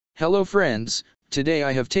Hello friends, today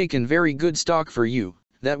I have taken very good stock for you,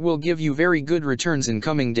 that will give you very good returns in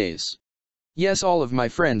coming days. Yes, all of my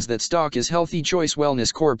friends, that stock is Healthy Choice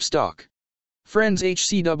Wellness Corp stock. Friends,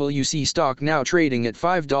 HCWC stock now trading at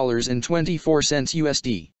 $5.24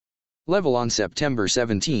 USD. Level on September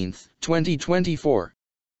 17, 2024.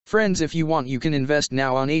 Friends, if you want, you can invest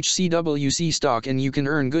now on HCWC stock and you can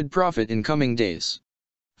earn good profit in coming days.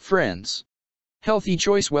 Friends, Healthy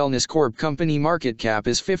Choice Wellness Corp company market cap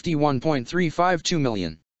is $51.352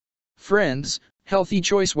 million. Friends, Healthy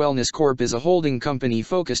Choice Wellness Corp is a holding company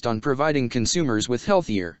focused on providing consumers with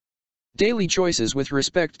healthier daily choices with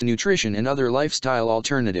respect to nutrition and other lifestyle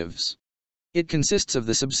alternatives. It consists of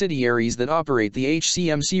the subsidiaries that operate the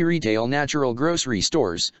HCMC retail natural grocery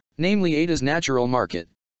stores, namely Ada's Natural Market,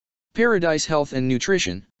 Paradise Health and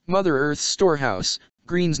Nutrition, Mother Earth's Storehouse,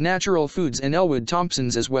 Green's Natural Foods, and Elwood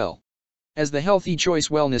Thompson's, as well as the Healthy Choice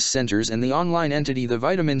Wellness Centers and the online entity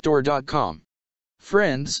thevitaminstore.com.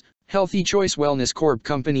 Friends, Healthy Choice Wellness Corp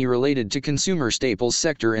company related to consumer staples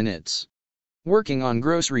sector and it's working on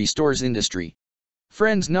grocery stores industry.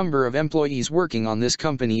 Friends, number of employees working on this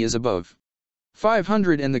company is above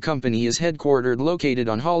 500 and the company is headquartered located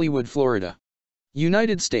on Hollywood, Florida,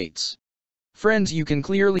 United States. Friends, you can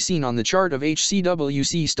clearly see on the chart of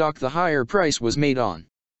HCWC stock the higher price was made on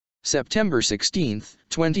September 16,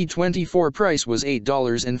 2024. Price was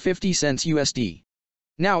 $8.50 USD.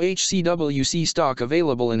 Now HCWC stock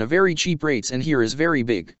available in a very cheap rates, and here is very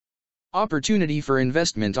big opportunity for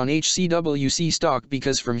investment on HCWC stock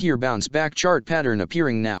because from here bounce back chart pattern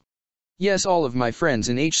appearing now. Yes, all of my friends,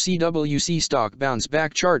 in HCWC stock bounce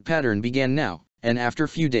back chart pattern began now, and after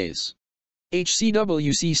few days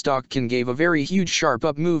HCWC stock can give a very huge sharp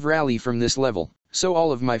up move rally from this level. So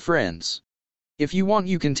all of my friends, if you want,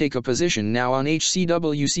 you can take a position now on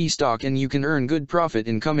HCWC stock and you can earn good profit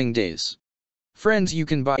in coming days. Friends, you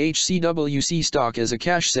can buy HCWC stock as a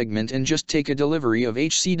cash segment and just take a delivery of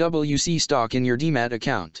HCWC stock in your demat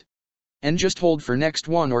account and just hold for next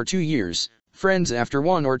 1 or 2 years. Friends, after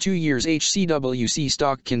 1 or 2 years HCWC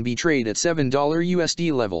stock can be traded at $7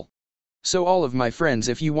 USD level. So all of my friends,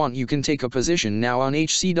 if you want, you can take a position now on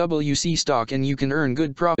HCWC stock and you can earn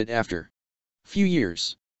good profit after few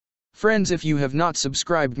years. Friends, if you have not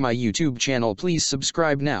subscribed my YouTube channel, please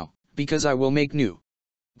subscribe now, because I will make new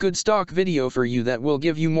good stock video for you that will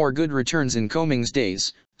give you more good returns in coming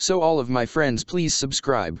days. So all of my friends, please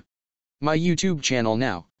subscribe my YouTube channel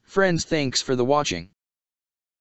now. Friends, thanks for the watching.